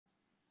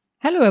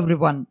Hello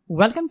everyone,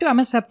 welcome to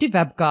MSFT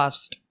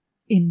Webcast.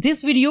 In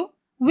this video,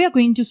 we are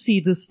going to see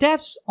the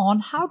steps on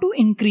how to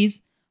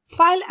increase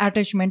file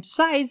attachment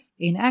size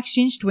in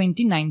Exchange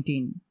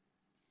 2019.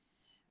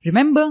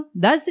 Remember,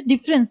 there's a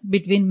difference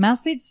between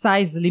message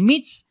size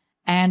limits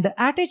and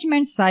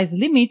attachment size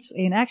limits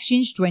in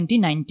Exchange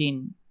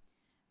 2019.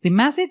 The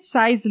message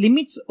size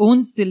limits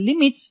owns the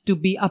limits to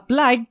be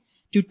applied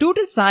to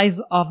total size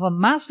of a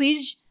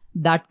message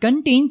that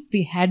contains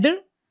the header,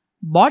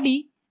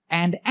 body,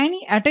 and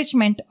any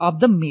attachment of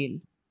the mail.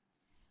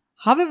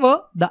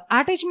 However, the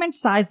attachment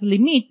size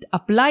limit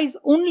applies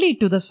only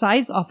to the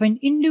size of an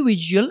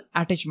individual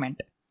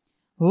attachment.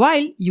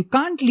 While you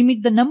can't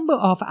limit the number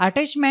of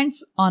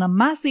attachments on a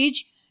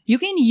message, you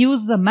can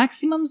use the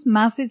maximum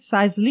message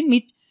size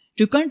limit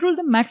to control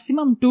the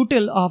maximum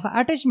total of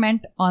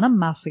attachment on a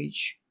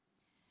message.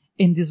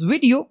 In this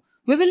video,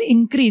 we will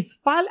increase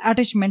file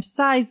attachment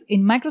size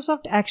in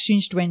Microsoft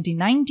Exchange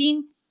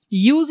 2019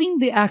 using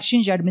the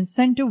Exchange Admin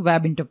Center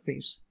web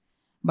interface.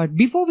 But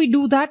before we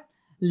do that,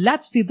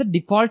 let's see the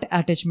default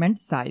attachment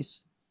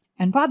size.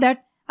 And for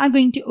that, I'm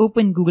going to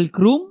open Google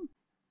Chrome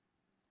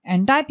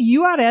and type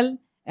URL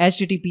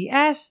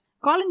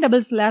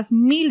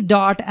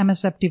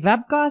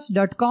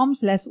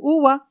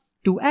https://mail.msftwebcast.com/over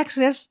to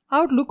access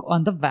Outlook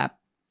on the web.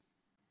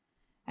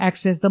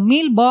 Access the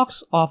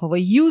mailbox of our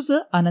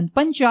user Anand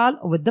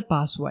Panchal with the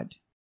password.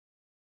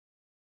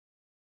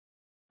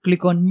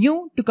 Click on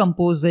New to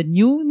compose a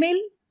new email.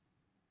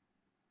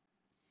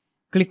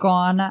 Click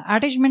on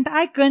Attachment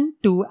icon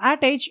to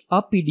attach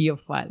a PDF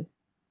file.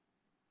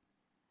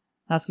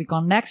 Let's click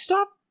on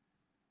Desktop.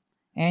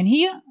 And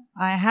here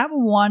I have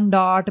one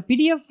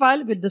 .pdf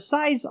file with the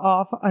size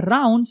of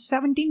around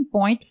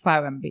 17.5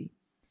 MB.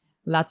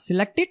 Let's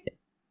select it.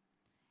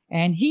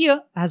 And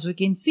here, as we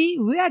can see,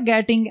 we are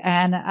getting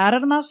an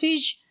error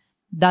message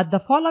that the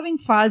following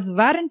files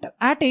weren't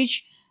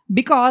attached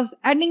because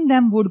adding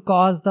them would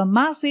cause the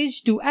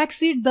message to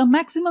exceed the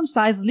maximum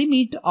size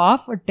limit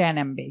of 10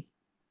 MB.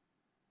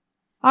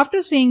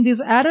 After seeing this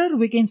error,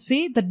 we can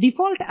say the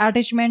default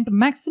attachment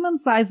maximum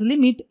size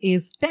limit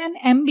is 10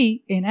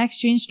 MB in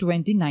Exchange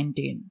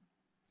 2019.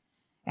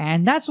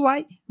 And that's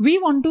why we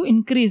want to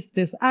increase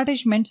this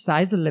attachment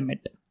size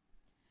limit.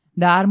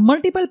 There are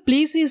multiple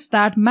places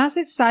that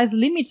message size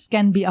limits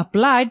can be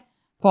applied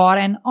for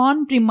an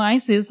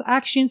on-premises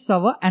Exchange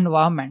server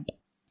environment,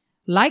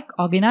 like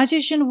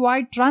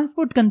organization-wide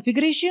transport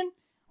configuration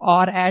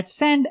or at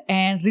send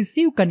and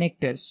receive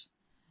connectors.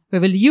 We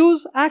will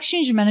use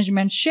Exchange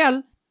Management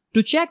Shell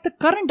to check the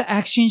current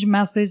Exchange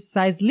message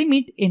size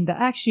limit in the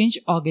Exchange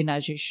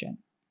organization.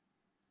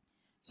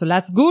 So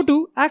let's go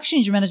to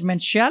Exchange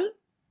Management Shell.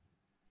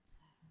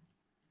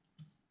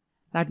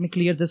 Let me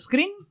clear the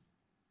screen.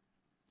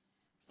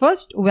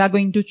 First, we are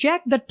going to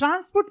check the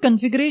transport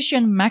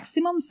configuration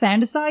maximum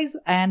send size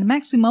and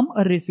maximum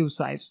receive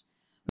size.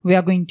 We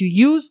are going to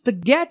use the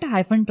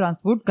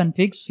get-transport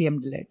config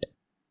cmdelete.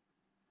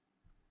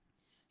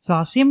 So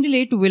our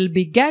cmdelete will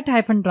be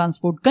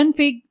get-transport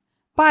config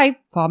pipe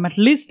format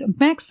list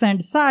max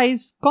send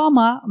size,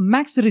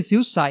 max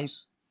receive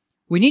size.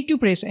 We need to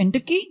press enter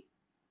key.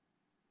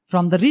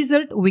 From the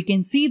result, we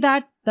can see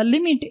that the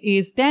limit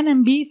is 10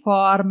 MB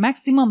for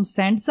maximum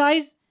send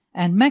size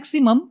and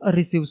maximum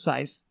receive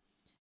size.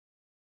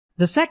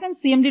 The second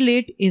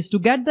cmdelete is to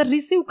get the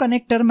receive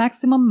connector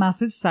maximum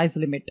message size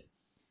limit.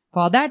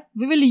 For that,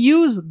 we will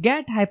use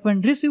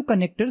get-receive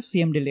connector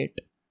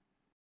cmdelete.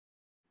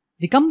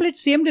 The complete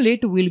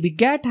cmdelete will be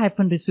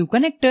get-receive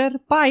connector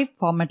pipe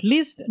format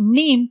list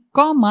name,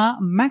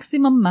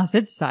 maximum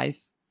message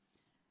size.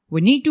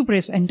 We need to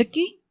press enter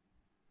key.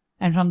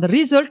 And from the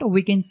result,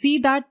 we can see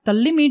that the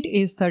limit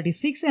is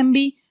 36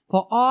 MB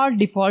for all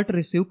default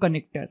receive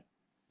connector.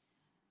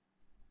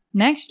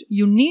 Next,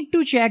 you need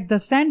to check the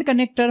send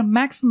connector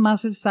max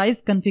message size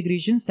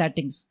configuration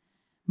settings.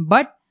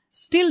 But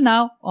still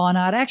now, on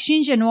our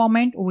Exchange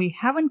environment, we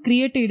haven't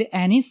created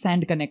any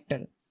send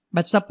connector.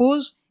 But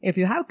suppose if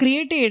you have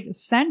created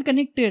send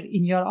connector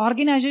in your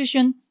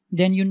organization,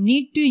 then you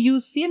need to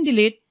use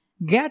cmdelete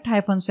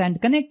get-send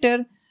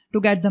connector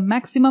to get the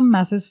maximum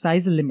message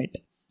size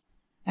limit.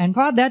 And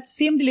for that,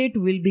 cmdelete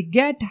will be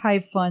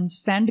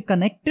get-send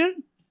connector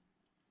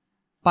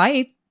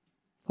pipe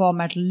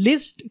format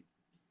list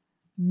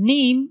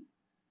name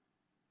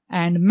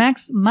and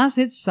max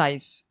message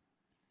size.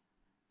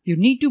 You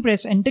need to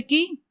press enter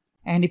key,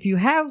 and if you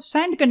have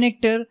send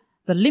connector,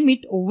 the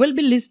limit will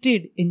be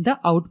listed in the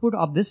output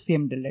of this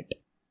cmdelete.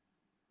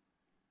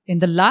 In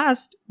the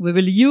last, we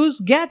will use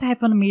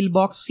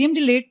get-mailbox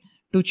cmdelete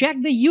to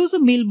check the user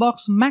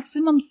mailbox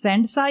maximum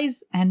send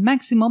size and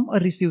maximum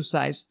receive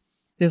size.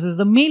 This is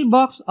the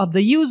mailbox of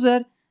the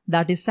user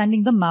that is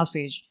sending the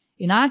message.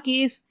 In our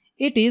case,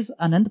 it is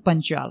Anand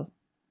Panchal.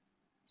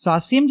 So our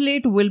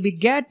cmdelete will be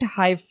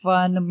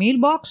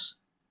get-mailbox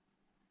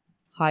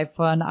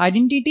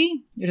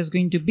identity. It is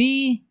going to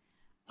be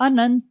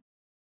Anand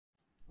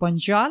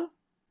Panchal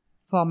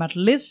format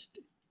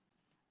list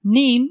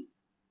name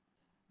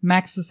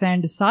max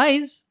send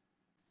size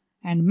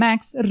and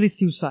max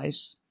receive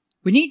size.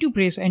 We need to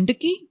press enter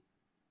key,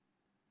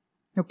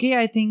 Okay,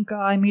 I think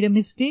I made a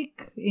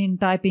mistake in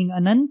typing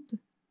Anant.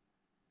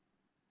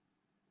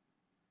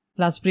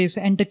 Let's press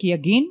enter key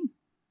again.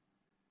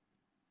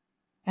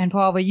 And for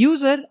our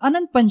user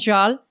Anant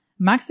Panchal,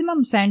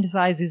 maximum send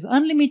size is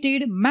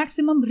unlimited,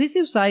 maximum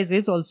receive size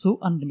is also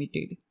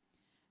unlimited.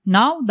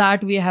 Now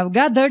that we have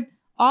gathered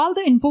all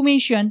the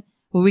information,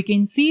 we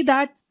can see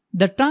that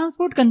the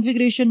transport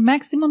configuration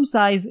maximum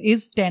size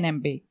is 10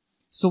 MB.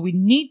 So we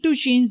need to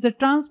change the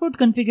transport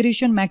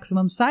configuration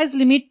maximum size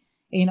limit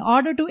in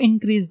order to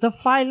increase the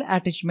file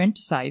attachment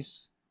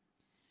size.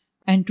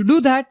 And to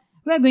do that,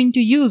 we are going to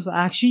use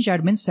Exchange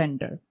Admin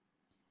Center.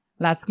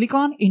 Let's click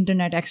on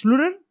Internet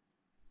Explorer.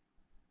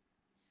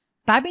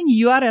 Type in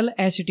URL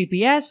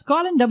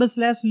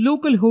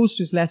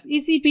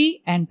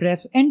https://localhost/ECP and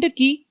press enter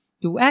key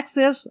to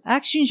access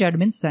Exchange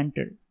Admin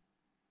Center.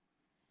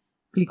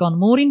 Click on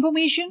More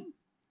Information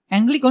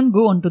and click on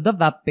Go onto the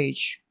web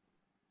page.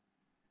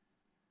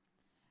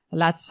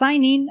 Let's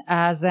sign in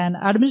as an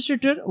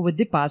administrator with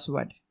the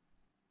password.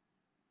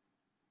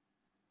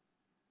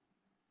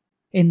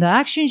 In the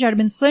Exchange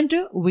Admin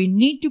Center, we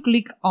need to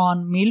click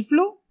on Mail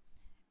Flow,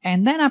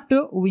 and then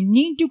after we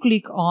need to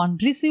click on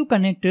Receive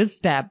Connectors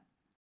tab.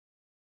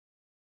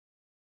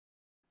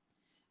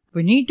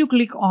 We need to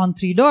click on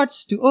 3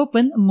 dots to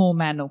open More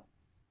menu.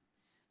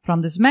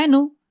 From this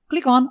menu,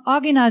 click on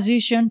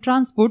Organization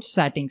Transport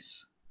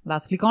Settings.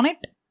 Let's click on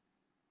it.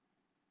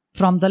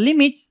 From the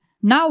limits,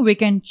 now we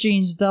can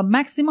change the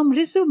maximum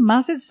receive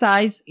message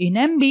size in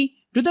MB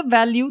to the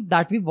value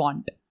that we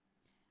want.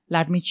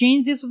 Let me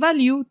change this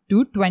value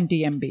to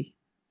 20 MB.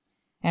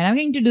 And I'm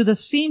going to do the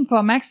same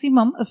for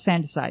maximum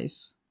send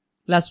size.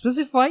 Let's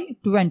specify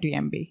 20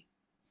 MB.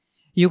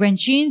 You can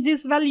change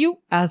this value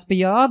as per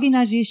your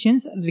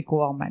organization's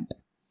requirement.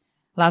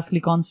 Let's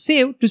click on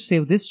Save to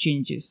save these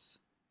changes.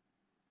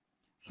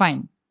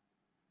 Fine.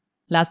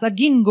 Let's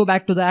again go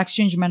back to the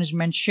Exchange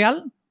Management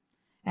shell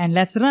and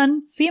let's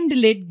run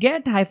same-delete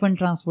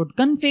get-transport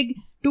config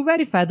to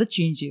verify the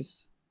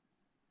changes.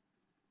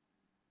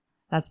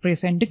 Let's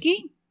press enter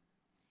key.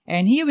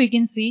 And here we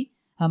can see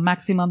a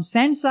maximum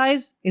send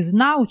size is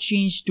now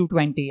changed to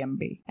 20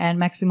 MB and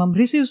maximum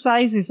receive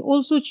size is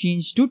also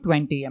changed to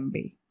 20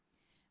 MB.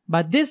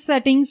 But these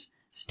settings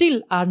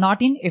still are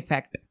not in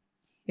effect.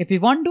 If we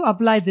want to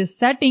apply these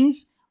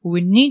settings, we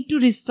need to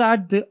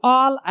restart the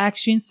all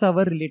Exchange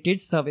server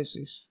related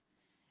services.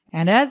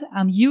 And as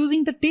I'm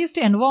using the test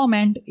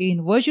environment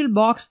in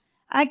VirtualBox,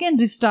 I can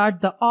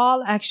restart the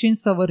all Exchange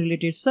server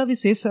related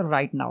services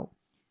right now.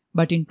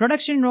 But in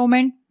production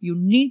environment, you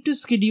need to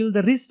schedule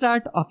the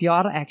restart of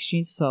your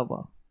Exchange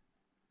server.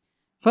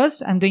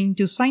 First, I'm going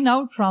to sign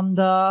out from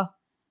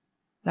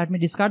let me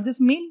discard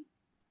this mail.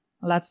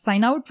 Let's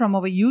sign out from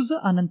our user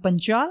Anant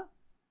Panchal.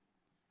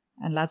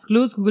 And let's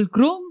close Google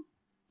Chrome.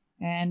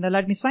 And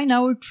let me sign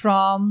out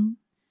from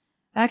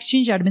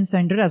Exchange Admin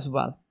Center as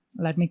well.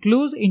 Let me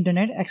close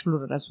Internet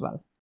Explorer as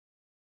well.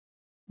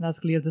 Let's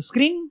clear the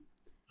screen.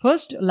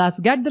 First, let's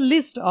get the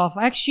list of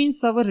Exchange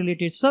server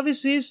related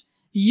services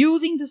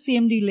using the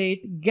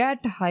same-delete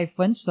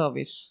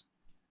get-service.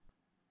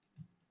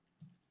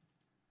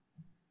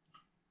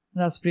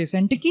 Let's press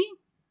enter key.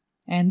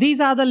 And these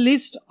are the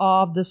list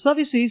of the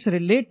services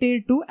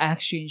related to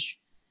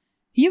Exchange.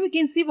 Here we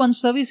can see one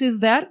service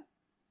is there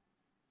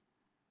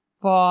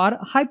for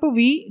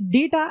Hyper-V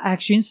Data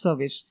Exchange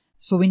service.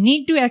 So we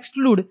need to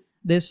exclude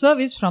this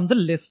service from the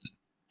list.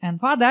 And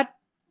for that,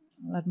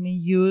 let me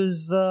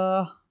use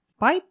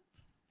pipe.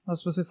 I'll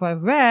specify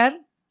where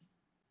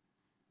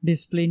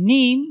display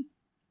name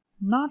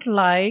not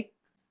like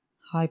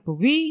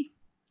Hyper-V.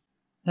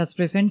 Let's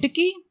press enter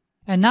key.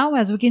 And now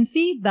as we can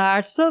see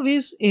that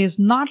service is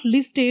not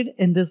listed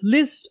in this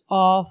list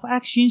of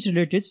Exchange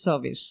related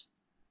service.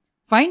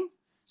 Fine.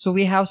 So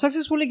we have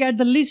successfully get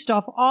the list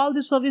of all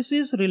the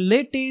services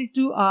related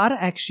to our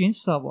Exchange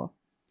server.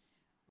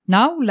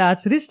 Now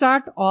let's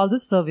restart all the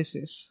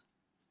services.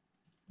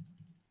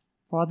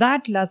 For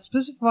that, let's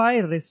specify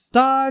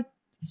restart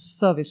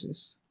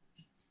services.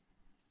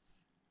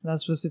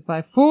 Let's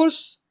specify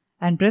force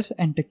and press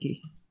enter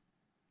key.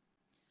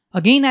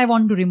 Again, I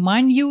want to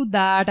remind you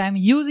that I'm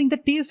using the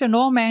test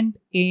environment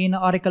in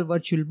Oracle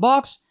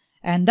VirtualBox,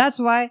 and that's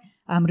why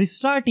I'm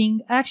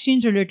restarting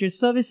Exchange related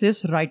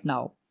services right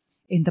now.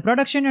 In the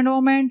production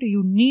environment,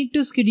 you need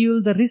to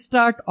schedule the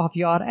restart of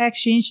your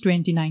Exchange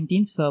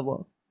 2019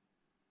 server.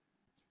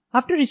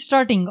 After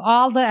restarting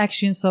all the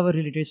Exchange server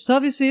related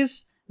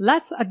services,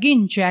 let's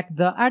again check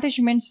the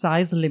attachment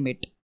size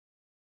limit.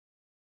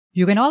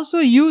 You can also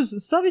use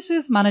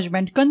Services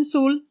Management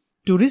Console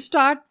to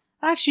restart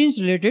Exchange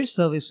related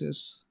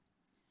services.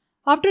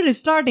 After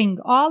restarting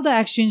all the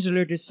Exchange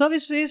related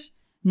services,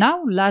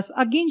 now let's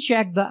again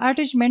check the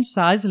attachment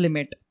size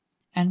limit.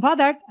 And for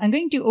that, I'm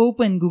going to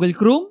open Google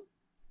Chrome.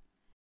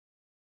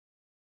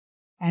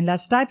 And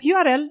let's type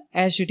URL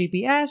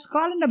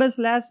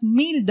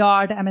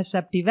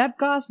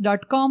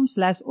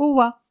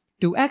https://mail.msftwebcast.com/over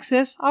to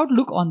access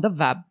Outlook on the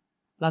web.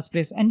 Let's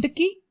press enter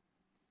key.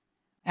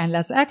 And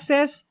let's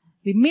access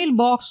the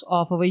mailbox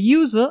of our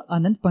user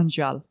Anant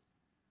Panchal.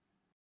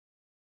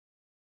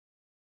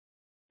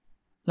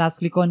 Let's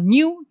click on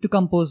New to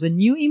compose a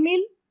new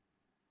email.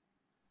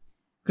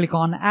 Click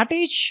on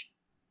Attach.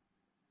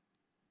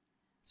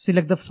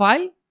 Select the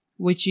file,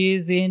 which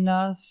is in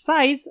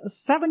size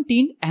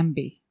 17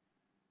 MB.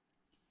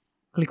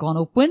 Click on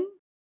Open.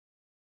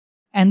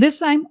 And this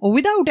time,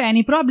 without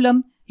any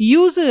problem,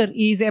 user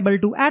is able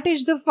to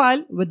attach the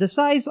file with the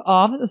size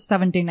of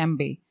 17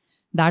 MB.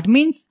 That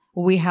means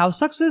we have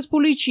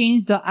successfully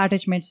changed the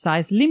attachment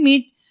size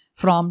limit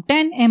from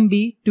 10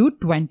 MB to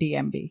 20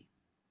 MB.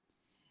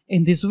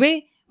 In this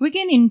way, we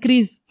can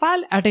increase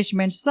file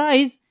attachment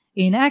size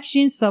in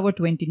Exchange Server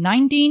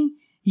 2019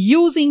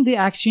 using the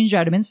Exchange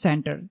Admin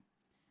Center.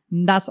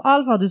 That's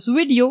all for this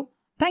video.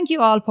 Thank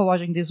you all for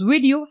watching this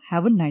video.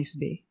 Have a nice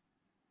day.